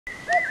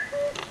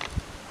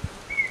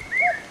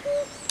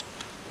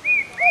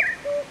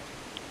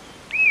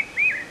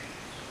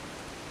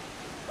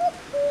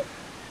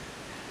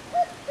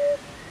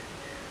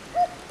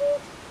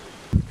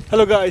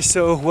Hello guys,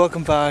 so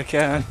welcome back,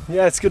 and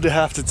yeah, it's good to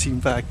have the team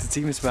back. The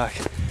team is back,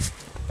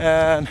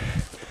 and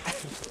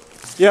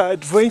yeah,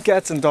 it rained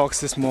cats and dogs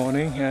this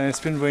morning, and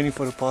it's been raining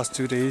for the past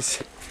 2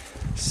 days.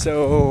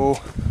 So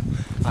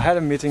I had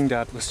a meeting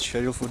that was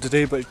scheduled for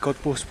today, but it got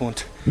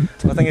postponed.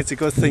 I think it's a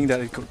good thing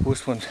that it got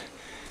postponed.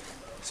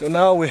 So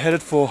now we're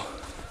headed for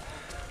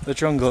the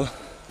jungle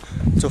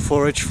to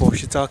forage for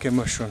shiitake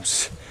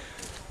mushrooms.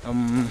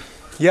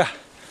 Yeah,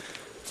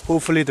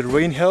 hopefully the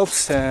rain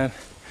helps, and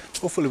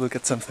hopefully we'll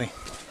get something.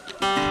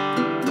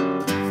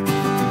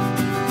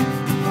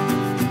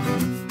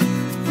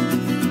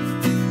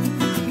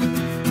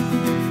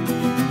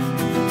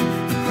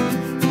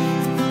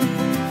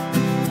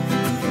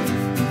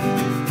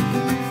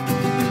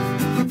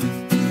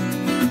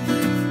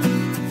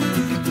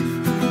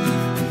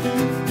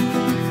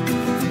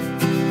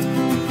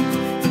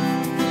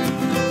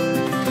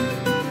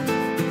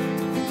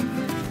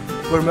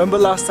 Remember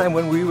last time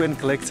when we went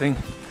collecting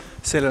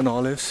Ceylon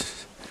olives?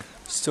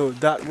 So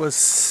that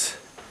was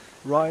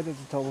right at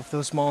the top of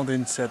those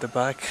mountains at the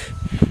back.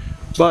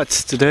 But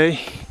today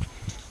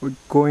we're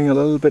going a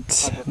little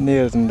bit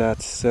nearer than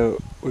that.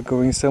 So we're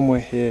going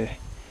somewhere here.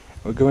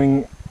 We're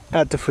going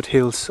at the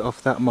foothills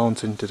of that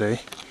mountain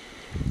today.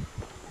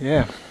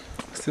 Yeah,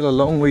 still a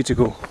long way to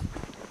go.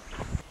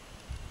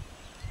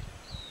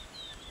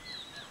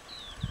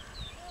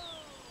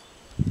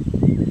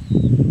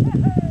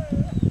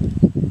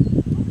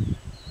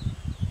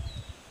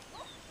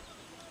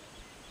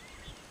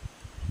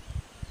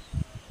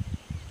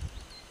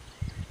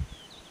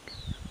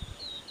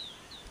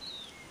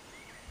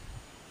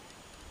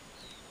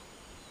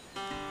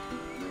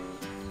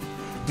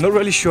 Not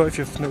really sure if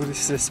you've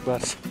noticed this,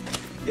 but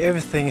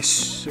everything is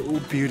so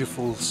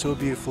beautiful,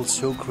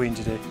 so green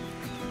today,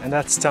 and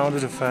that's down to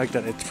the fact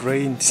that it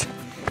rained,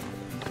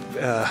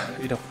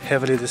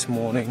 heavily this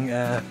morning.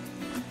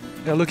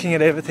 Looking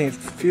at everything, it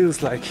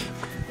feels like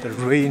the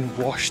rain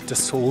washed the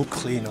soul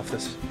clean of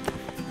this,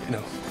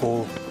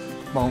 whole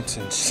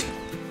mountains,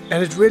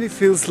 and it really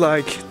feels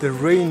like the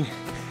rain,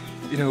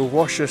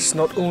 washes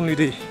not only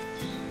the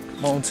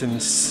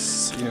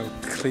mountains,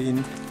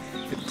 clean.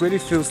 It really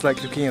feels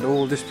like looking at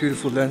all this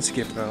beautiful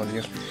landscape around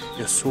you.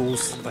 Your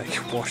soul's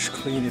like washed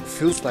clean. It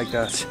feels like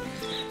that.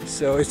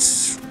 So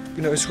it's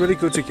it's really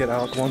good to get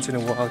out once in a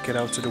while, get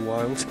out to the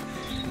wild.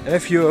 And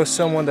if you're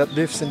someone that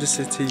lives in the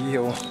city,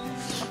 or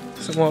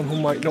someone who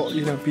might not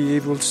be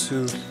able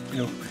to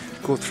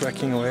go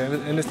trekking or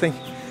anything,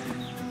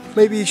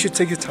 maybe you should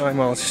take the time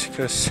out,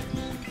 because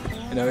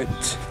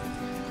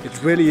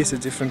it really is a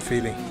different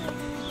feeling.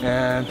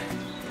 And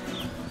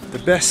the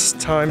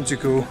best time to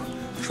go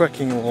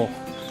trekking, or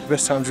the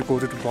best time to go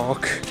to the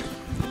park,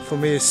 for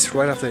me is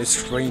right after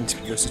it's rained,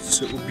 because it's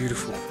so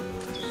beautiful.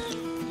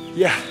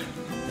 Yeah,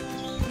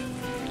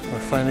 we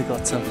finally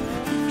got some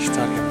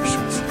shiitake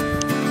mushrooms.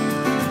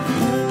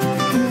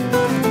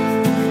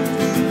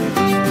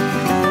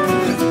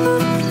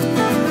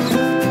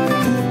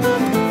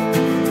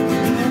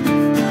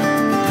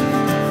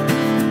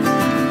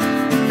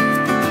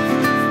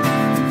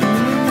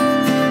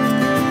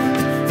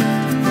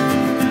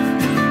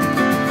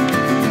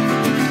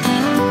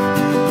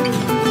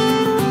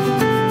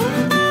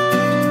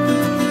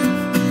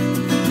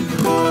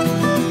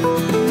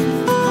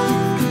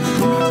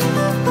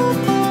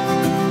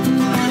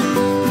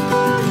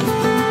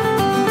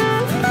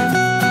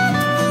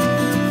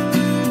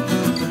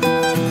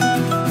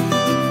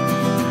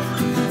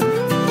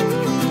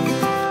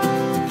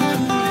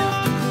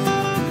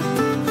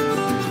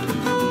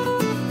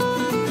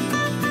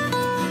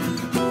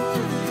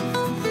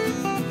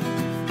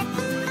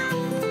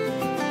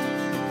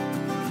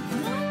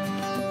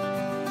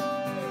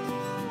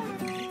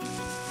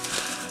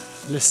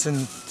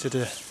 Listen to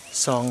the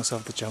songs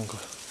of the jungle.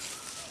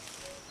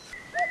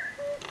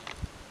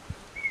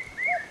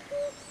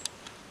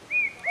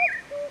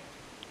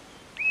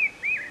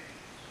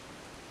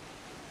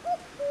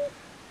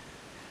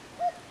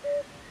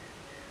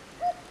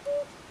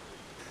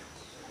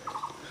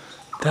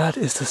 That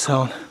is the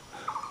sound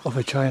of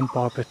a giant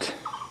barbet.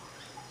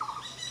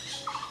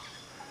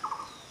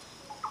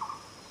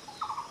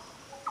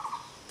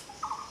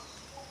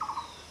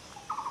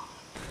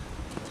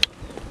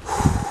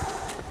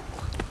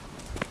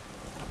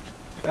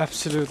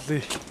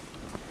 Absolutely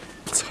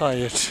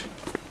tired.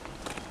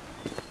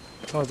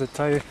 Oh, the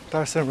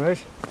tiresome,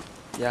 right?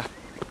 Yeah.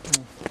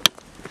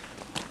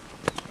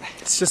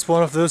 It's just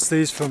one of those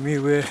days for me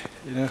where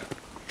you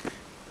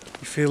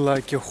feel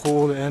like your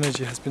whole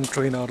energy has been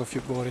drained out of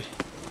your body.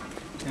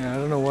 Yeah, I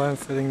don't know why I'm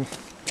feeling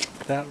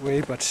that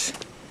way, but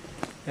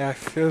yeah, I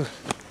feel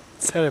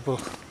terrible.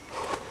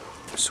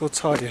 I'm so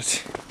tired.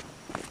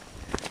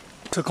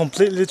 So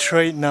completely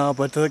drained now,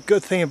 but the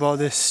good thing about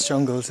this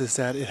jungle is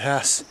that it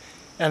has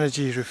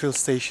energy refill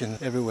station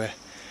everywhere.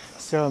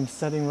 So I'm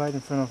standing right in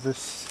front of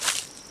this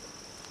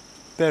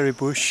berry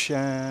bush,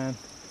 and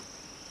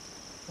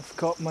I've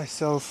got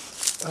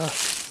myself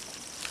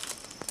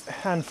a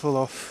handful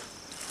of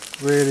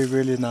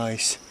really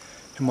nice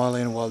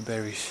Himalayan wild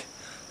berries.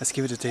 Let's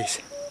give it a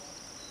taste.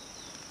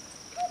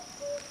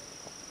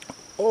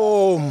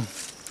 Oh,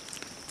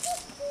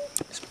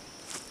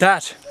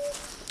 that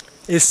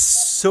is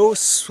so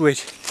sweet,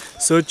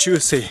 so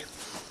juicy,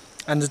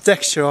 and the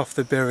texture of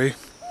the berry,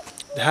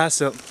 it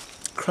has a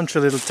crunchy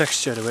little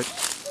texture to it.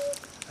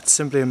 It's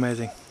simply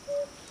amazing.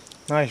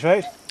 Nice,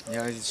 right?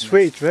 Yeah, it's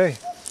sweet, nice. right?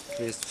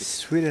 Very sweet.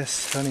 Sweet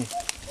as honey.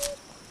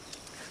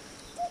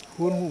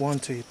 Who wouldn't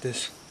want to eat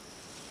this?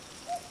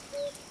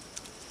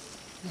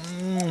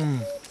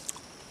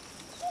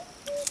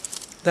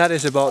 That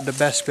is about the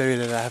best berry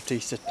that I have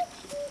tasted.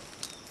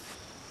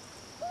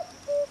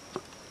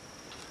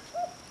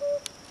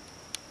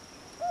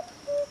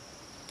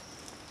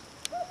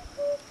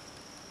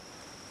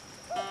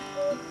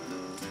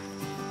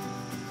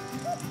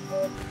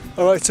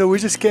 Alright, so we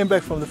just came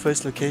back from the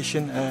first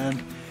location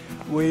and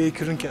we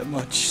couldn't get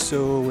much,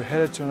 so we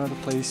headed to another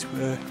place,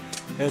 we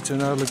headed to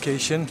another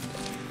location.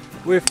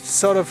 We've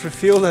sort of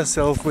refueled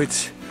ourselves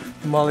with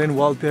Himalayan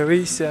wild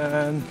berries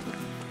and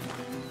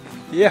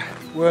yeah,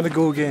 we're gonna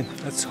go again.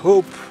 Let's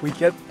hope we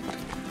get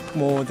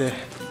more there.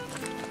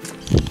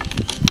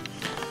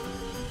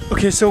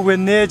 Okay, so we're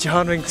near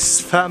Jahanring's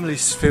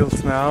family's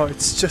field now.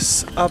 It's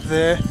just up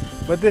there,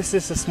 but this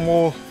is a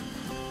small,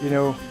 you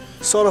know,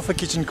 sort of a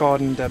kitchen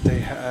garden that they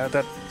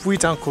that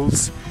wheat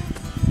uncles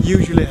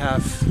usually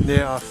have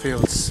near our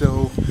fields.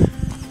 So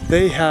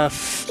they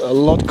have a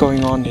lot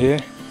going on here.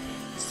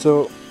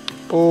 So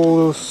all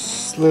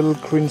those little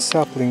green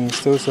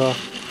saplings, those are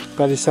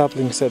paddy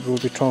saplings that will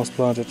be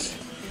transplanted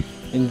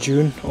in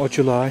June or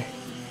July.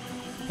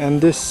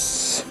 And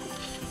this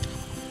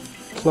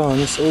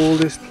plants, all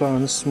these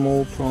plants,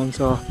 small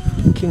plants, are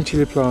king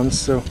chili plants.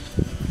 So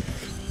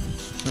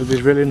it'll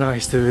be really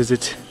nice to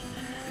visit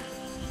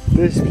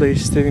this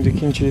place during the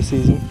king chili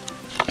season.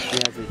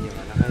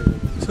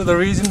 So the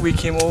reason we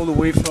came all the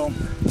way from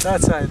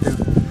that side to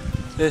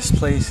this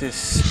place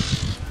is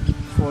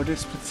for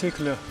this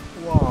particular,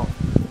 wow.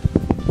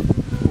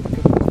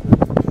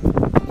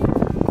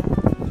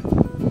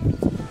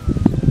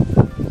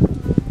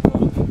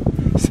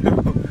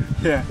 So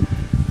yeah,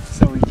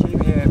 so we came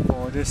here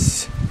for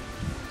this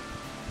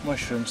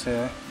mushrooms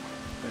here.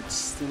 It's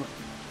still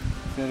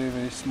very,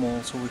 very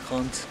small, so we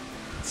can't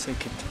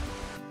take it.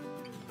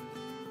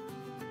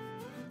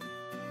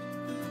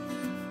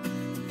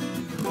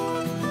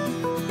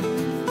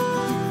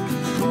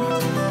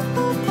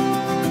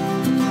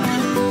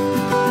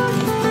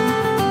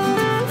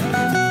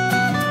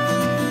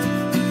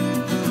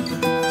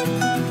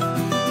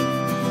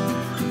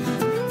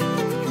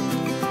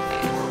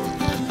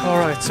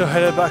 Alright, so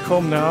headed back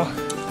home now.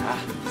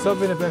 It's not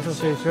been a special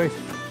place, right?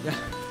 Yeah.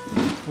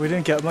 We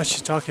didn't get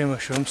much shiitake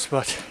mushrooms,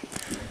 but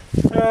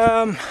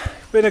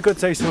been a good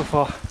day so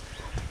far.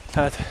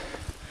 Had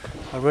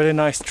a really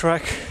nice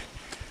trek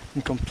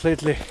and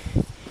completely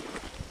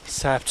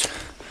sapped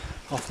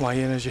off my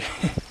energy.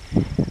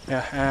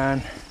 Yeah,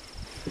 and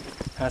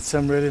had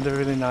some really,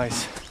 really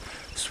nice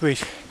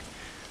sweet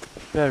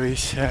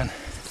berries, and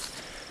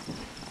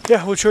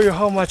yeah, we'll show you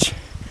how much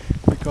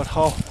we got,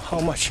 how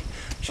much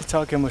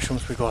shiitake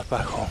mushrooms we got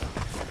back home.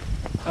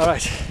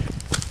 Alright.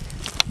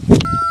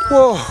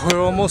 Whoa, we're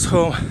almost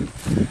home.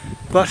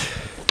 But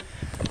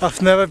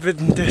I've never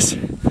been this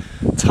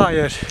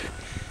tired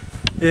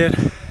in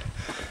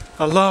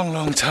a long,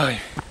 long time.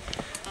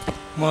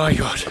 My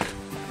God.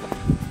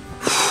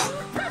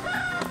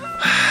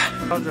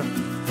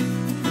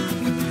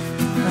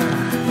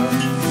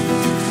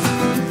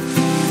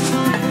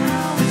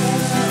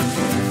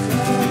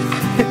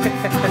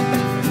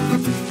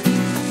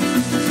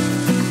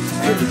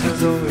 It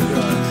was always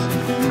nice.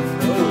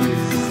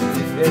 Always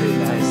very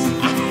nice.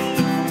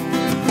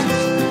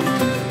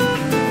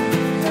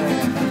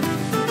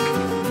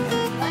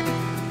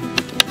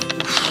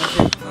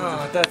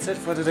 That's it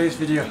for today's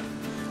video.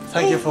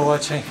 Thank you for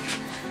watching.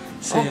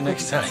 See you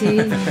next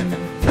time.